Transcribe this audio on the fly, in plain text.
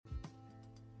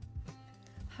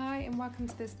Hi and welcome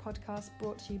to this podcast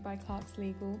brought to you by Clarks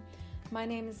Legal. My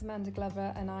name is Amanda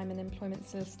Glover and I'm an employment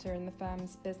solicitor in the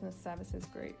firm's business services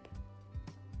group.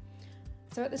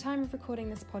 So at the time of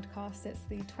recording this podcast, it's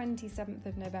the 27th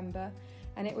of November,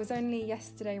 and it was only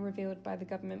yesterday revealed by the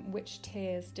government which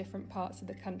tiers different parts of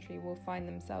the country will find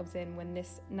themselves in when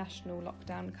this national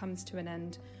lockdown comes to an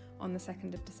end on the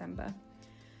 2nd of December.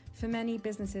 For many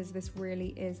businesses, this really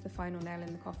is the final nail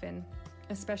in the coffin,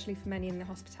 especially for many in the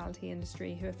hospitality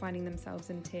industry who are finding themselves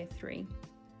in Tier 3.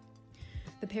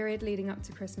 The period leading up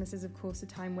to Christmas is of course a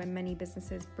time when many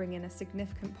businesses bring in a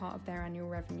significant part of their annual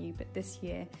revenue, but this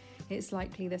year it's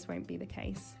likely this won't be the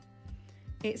case.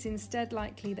 It's instead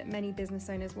likely that many business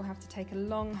owners will have to take a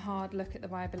long, hard look at the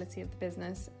viability of the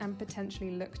business and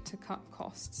potentially look to cut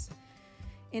costs.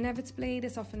 Inevitably,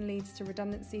 this often leads to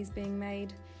redundancies being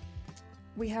made.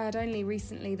 We heard only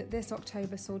recently that this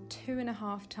October saw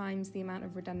 2.5 times the amount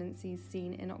of redundancies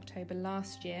seen in October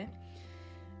last year,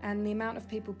 and the amount of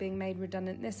people being made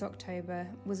redundant this October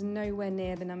was nowhere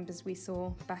near the numbers we saw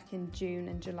back in June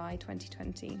and July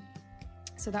 2020.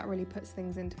 So that really puts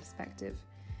things into perspective.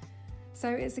 So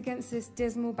it's against this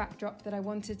dismal backdrop that I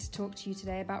wanted to talk to you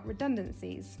today about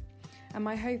redundancies. And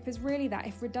my hope is really that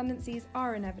if redundancies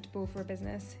are inevitable for a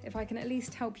business, if I can at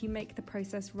least help you make the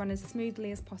process run as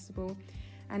smoothly as possible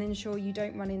and ensure you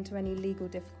don't run into any legal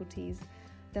difficulties,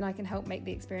 then I can help make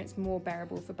the experience more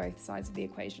bearable for both sides of the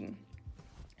equation.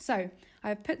 So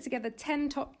I've put together 10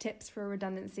 top tips for a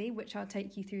redundancy, which I'll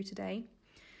take you through today.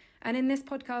 And in this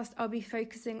podcast, I'll be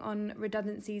focusing on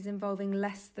redundancies involving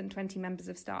less than 20 members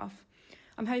of staff.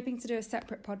 I'm hoping to do a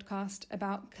separate podcast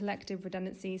about collective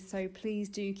redundancies, so please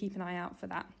do keep an eye out for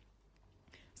that.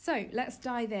 So let's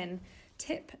dive in.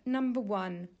 Tip number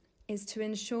 1 is to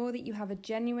ensure that you have a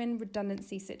genuine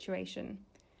redundancy situation.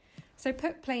 So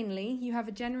put plainly, you have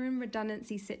a genuine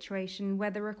redundancy situation where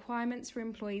the requirements for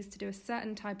employees to do a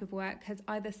certain type of work has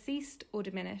either ceased or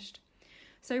diminished.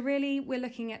 So really, we're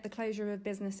looking at the closure of a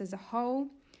business as a whole,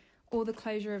 or the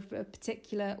closure of a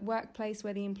particular workplace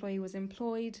where the employee was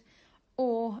employed,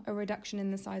 or a reduction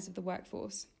in the size of the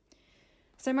workforce.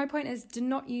 So my point is, do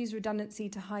not use redundancy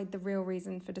to hide the real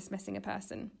reason for dismissing a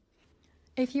person.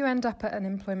 If you end up at an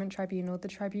employment tribunal, the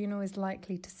tribunal is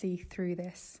likely to see through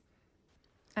this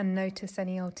and notice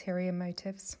any ulterior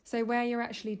motives. So where you're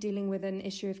actually dealing with an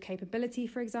issue of capability,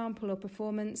 for example, or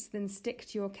performance, then stick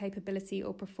to your capability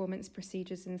or performance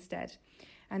procedures instead.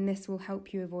 And this will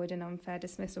help you avoid an unfair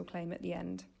dismissal claim at the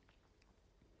end.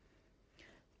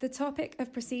 The topic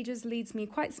of procedures leads me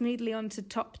quite smoothly on to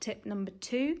top tip number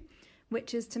 2,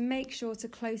 which is to make sure to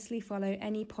closely follow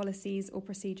any policies or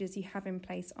procedures you have in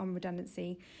place on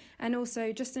redundancy, and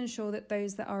also just ensure that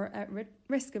those that are at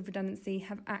risk of redundancy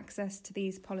have access to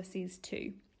these policies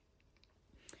too.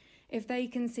 If they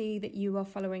can see that you are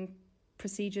following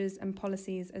procedures and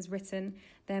policies as written,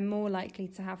 they're more likely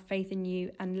to have faith in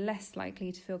you and less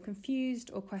likely to feel confused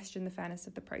or question the fairness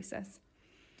of the process.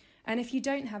 And if you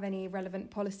don't have any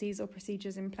relevant policies or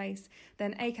procedures in place,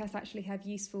 then ACAS actually have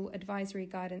useful advisory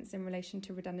guidance in relation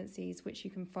to redundancies, which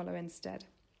you can follow instead.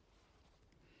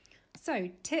 So,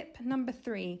 tip number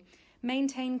 3,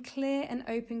 maintain clear and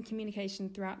open communication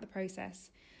throughout the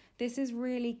process. This is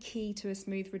really key to a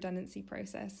smooth redundancy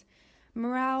process.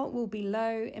 Morale will be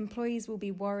low, employees will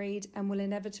be worried, and will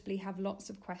inevitably have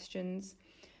lots of questions.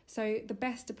 So the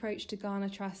best approach to garner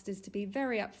trust is to be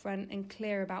very upfront and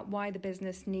clear about why the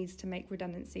business needs to make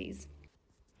redundancies.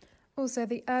 Also,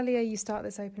 the earlier you start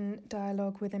this open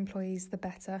dialogue with employees, the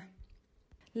better.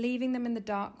 Leaving them in the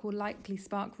dark will likely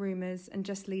spark rumours and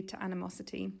just lead to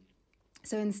animosity.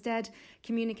 So instead,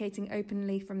 communicating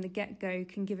openly from the get-go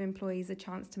can give employees a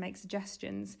chance to make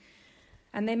suggestions.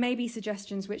 And they may be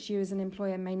suggestions which you as an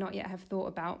employer may not yet have thought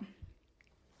about.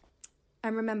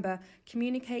 And remember,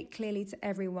 communicate clearly to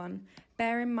everyone.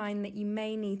 Bear in mind that you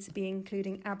may need to be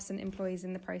including absent employees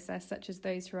in the process, such as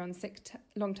those who are on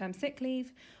long-term sick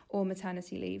leave or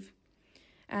maternity leave.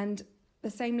 And the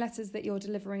same letters that you're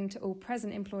delivering to all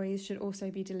present employees should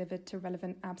also be delivered to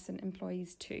relevant absent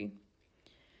employees too.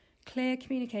 Clear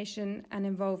communication and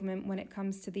involvement when it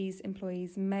comes to these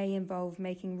employees may involve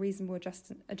making reasonable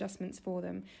adjustments for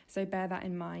them, so bear that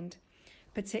in mind,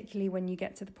 particularly when you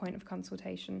get to the point of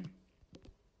consultation.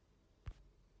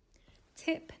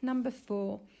 Tip number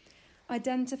 4,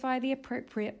 identify the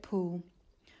appropriate pool.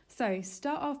 So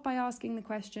start off by asking the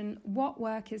question, what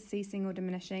work is ceasing or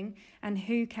diminishing and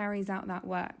who carries out that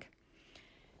work?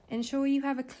 Ensure you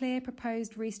have a clear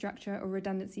proposed restructure or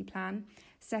redundancy plan,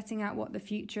 setting out what the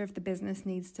future of the business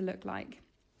needs to look like.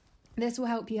 This will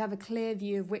help you have a clear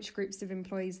view of which groups of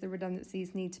employees the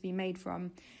redundancies need to be made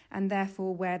from, and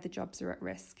therefore where the jobs are at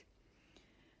risk.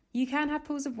 You can have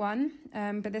pools of one,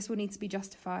 but this will need to be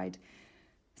justified.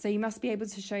 So you must be able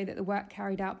to show that the work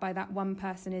carried out by that one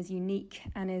person is unique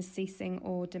and is ceasing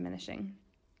or diminishing.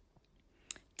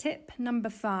 Tip number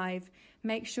 5,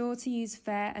 make sure to use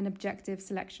fair and objective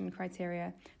selection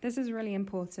criteria. This is really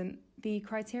important. The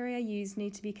criteria used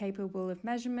need to be capable of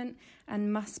measurement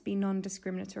and must be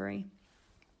non-discriminatory.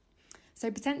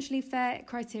 So potentially fair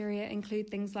criteria include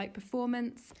things like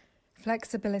performance,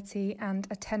 flexibility, and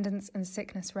attendance and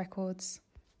sickness records.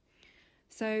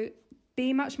 So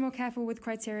be much more careful with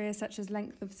criteria such as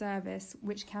length of service,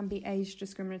 which can be age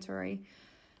discriminatory,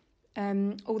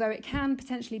 although it can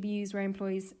potentially be used where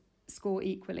employees score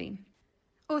equally.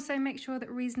 Also, make sure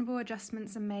that reasonable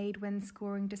adjustments are made when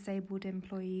scoring disabled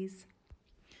employees.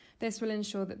 This will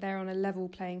ensure that they're on a level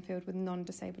playing field with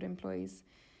non-disabled employees.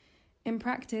 In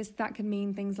practice, that can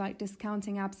mean things like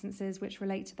discounting absences which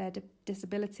relate to their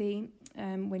disability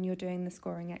when you're doing the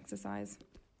scoring exercise.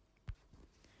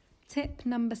 Tip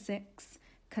number 6,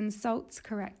 consult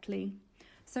correctly.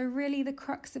 So really the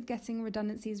crux of getting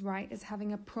redundancies right is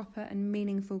having a proper and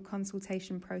meaningful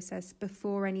consultation process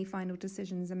before any final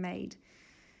decisions are made.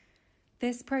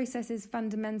 This process is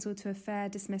fundamental to a fair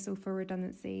dismissal for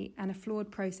redundancy, and a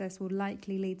flawed process will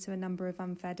likely lead to a number of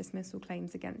unfair dismissal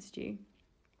claims against you.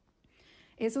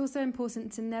 It's also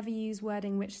important to never use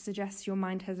wording which suggests your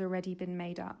mind has already been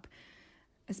made up,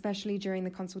 especially during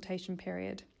the consultation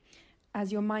period,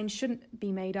 as your mind shouldn't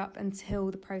be made up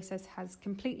until the process has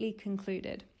completely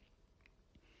concluded.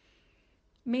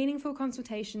 Meaningful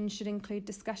consultation should include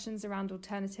discussions around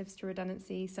alternatives to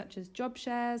redundancy, such as job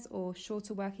shares or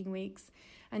shorter working weeks,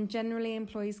 and generally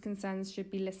employees' concerns should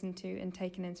be listened to and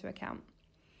taken into account.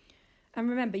 And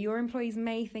remember, your employees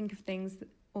may think of things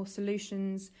or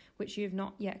solutions which you have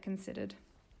not yet considered.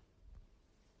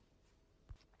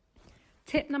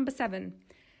 Tip number 7,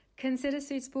 consider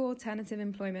suitable alternative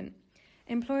employment.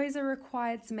 Employers are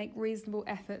required to make reasonable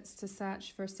efforts to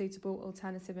search for a suitable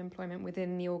alternative employment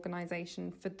within the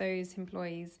organisation for those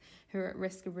employees who are at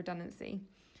risk of redundancy.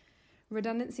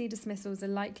 Redundancy dismissals are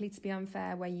likely to be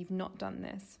unfair where you've not done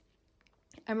this.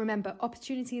 And remember,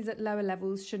 opportunities at lower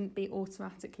levels shouldn't be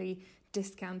automatically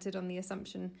discounted on the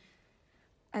assumption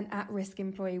an at-risk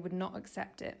employee would not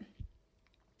accept it.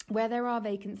 Where there are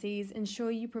vacancies,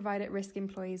 ensure you provide at-risk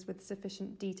employees with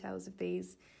sufficient details of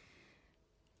these.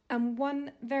 And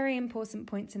one very important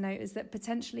point to note is that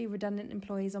potentially redundant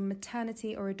employees on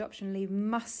maternity or adoption leave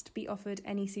must be offered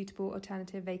any suitable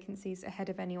alternative vacancies ahead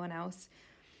of anyone else.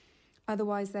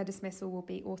 Otherwise, their dismissal will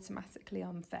be automatically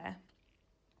unfair.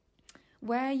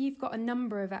 Where you've got a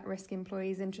number of at-risk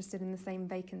employees interested in the same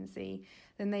vacancy,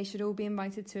 then they should all be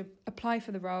invited to apply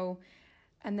for the role,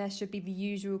 and there should be the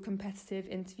usual competitive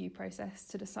interview process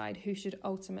to decide who should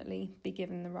ultimately be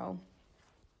given the role.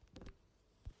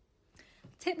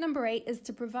 Tip number 8 is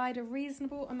to provide a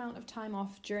reasonable amount of time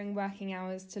off during working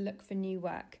hours to look for new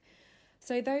work.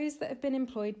 So those that have been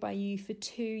employed by you for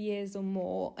 2 years or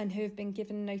more and who have been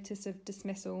given notice of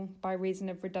dismissal by reason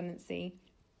of redundancy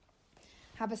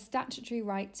have a statutory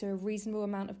right to a reasonable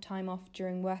amount of time off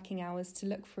during working hours to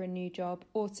look for a new job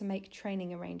or to make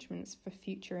training arrangements for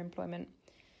future employment.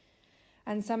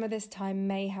 And some of this time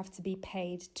may have to be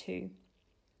paid too.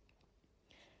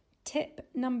 Tip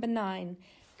number 9.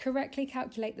 Correctly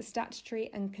calculate the statutory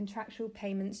and contractual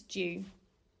payments due.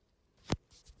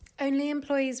 Only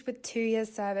employees with 2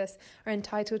 years' service are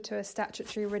entitled to a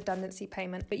statutory redundancy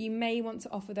payment, but you may want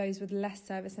to offer those with less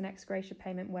service an ex gratia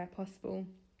payment where possible.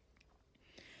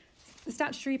 The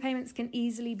statutory payments can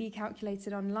easily be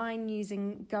calculated online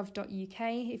using gov.uk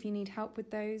if you need help with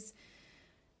those.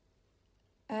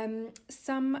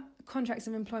 Some contracts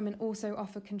of employment also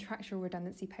offer contractual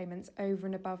redundancy payments over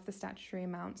and above the statutory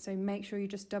amount, so make sure you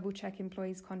just double check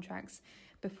employees' contracts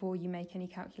before you make any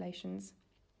calculations.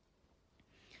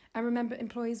 And remember,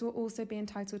 employees will also be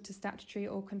entitled to statutory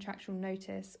or contractual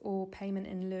notice or payment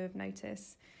in lieu of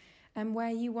notice. And where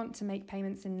you want to make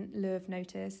payments in lieu of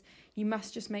notice, you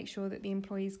must just make sure that the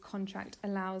employee's contract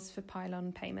allows for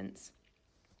pile-on payments.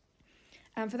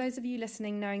 And for those of you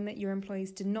listening, knowing that your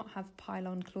employees do not have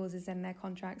pile-on clauses in their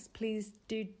contracts, please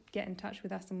do get in touch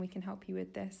with us and we can help you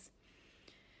with this.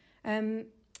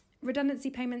 Redundancy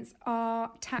payments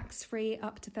are tax-free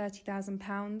up to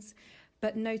 £30,000,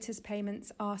 but notice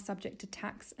payments are subject to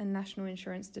tax and national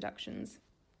insurance deductions.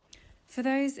 For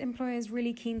those employers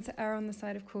really keen to err on the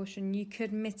side of caution, you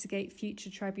could mitigate future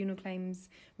tribunal claims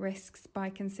risks by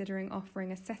considering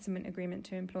offering a settlement agreement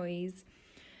to employees.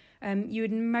 You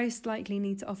would most likely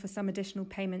need to offer some additional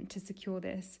payment to secure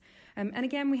this. And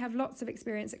again, we have lots of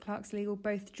experience at Clarks Legal,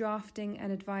 both drafting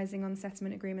and advising on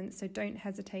settlement agreements, so don't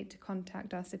hesitate to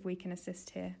contact us if we can assist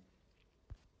here.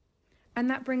 And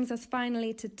that brings us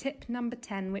finally to tip number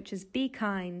 10, which is be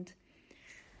kind.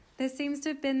 This seems to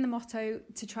have been the motto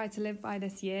to try to live by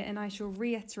this year, and I shall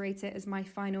reiterate it as my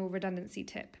final redundancy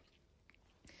tip.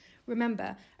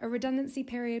 Remember, a redundancy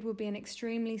period will be an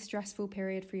extremely stressful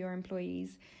period for your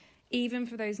employees, even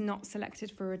for those not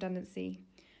selected for redundancy.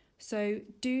 So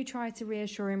do try to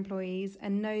reassure employees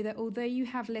and know that although you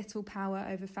have little power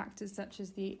over factors such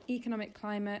as the economic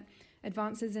climate,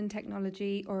 advances in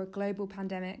technology, or a global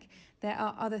pandemic, there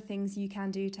are other things you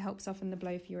can do to help soften the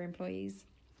blow for your employees.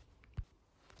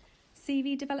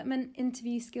 CV development,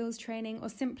 interview skills training, or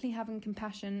simply having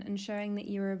compassion and showing that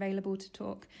you are available to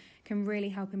talk can really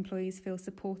help employees feel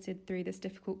supported through this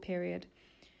difficult period.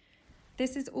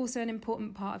 This is also an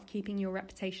important part of keeping your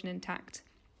reputation intact.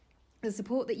 The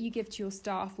support that you give to your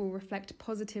staff will reflect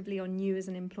positively on you as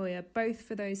an employer, both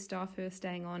for those staff who are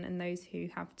staying on and those who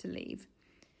have to leave.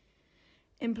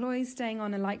 Employees staying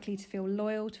on are likely to feel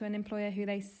loyal to an employer who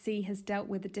they see has dealt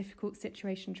with a difficult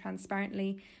situation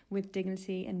transparently, with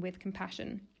dignity and with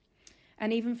compassion.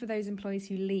 And even for those employees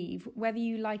who leave, whether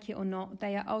you like it or not,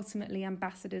 they are ultimately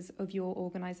ambassadors of your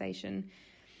organisation.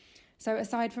 So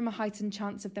aside from a heightened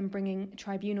chance of them bringing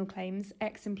tribunal claims,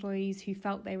 ex-employees who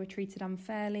felt they were treated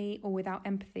unfairly or without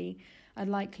empathy are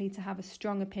likely to have a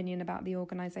strong opinion about the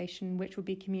organisation, which will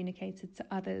be communicated to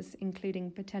others,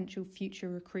 including potential future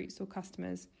recruits or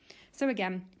customers. So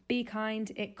again, be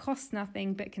kind. It costs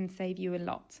nothing but can save you a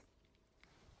lot.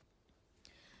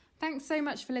 Thanks so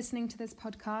much for listening to this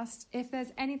podcast. If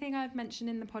there's anything I've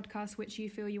mentioned in the podcast which you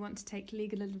feel you want to take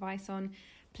legal advice on,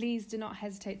 please do not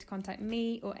hesitate to contact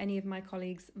me or any of my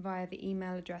colleagues via the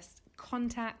email address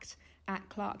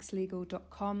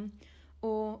contact@clarkslegal.com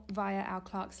or via our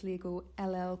Clarks Legal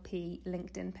LLP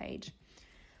LinkedIn page.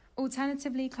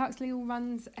 Alternatively, Clarks Legal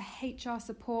runs a HR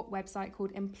support website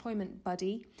called Employment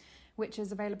Buddy, which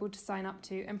is available to sign up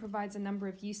to and provides a number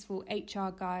of useful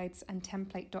HR guides and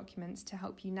template documents to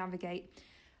help you navigate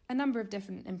a number of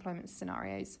different employment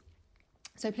scenarios.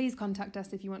 So please contact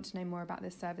us if you want to know more about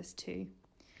this service too.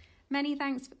 Many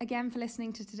thanks again for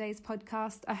listening to today's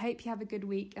podcast. I hope you have a good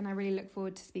week and I really look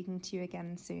forward to speaking to you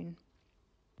again soon.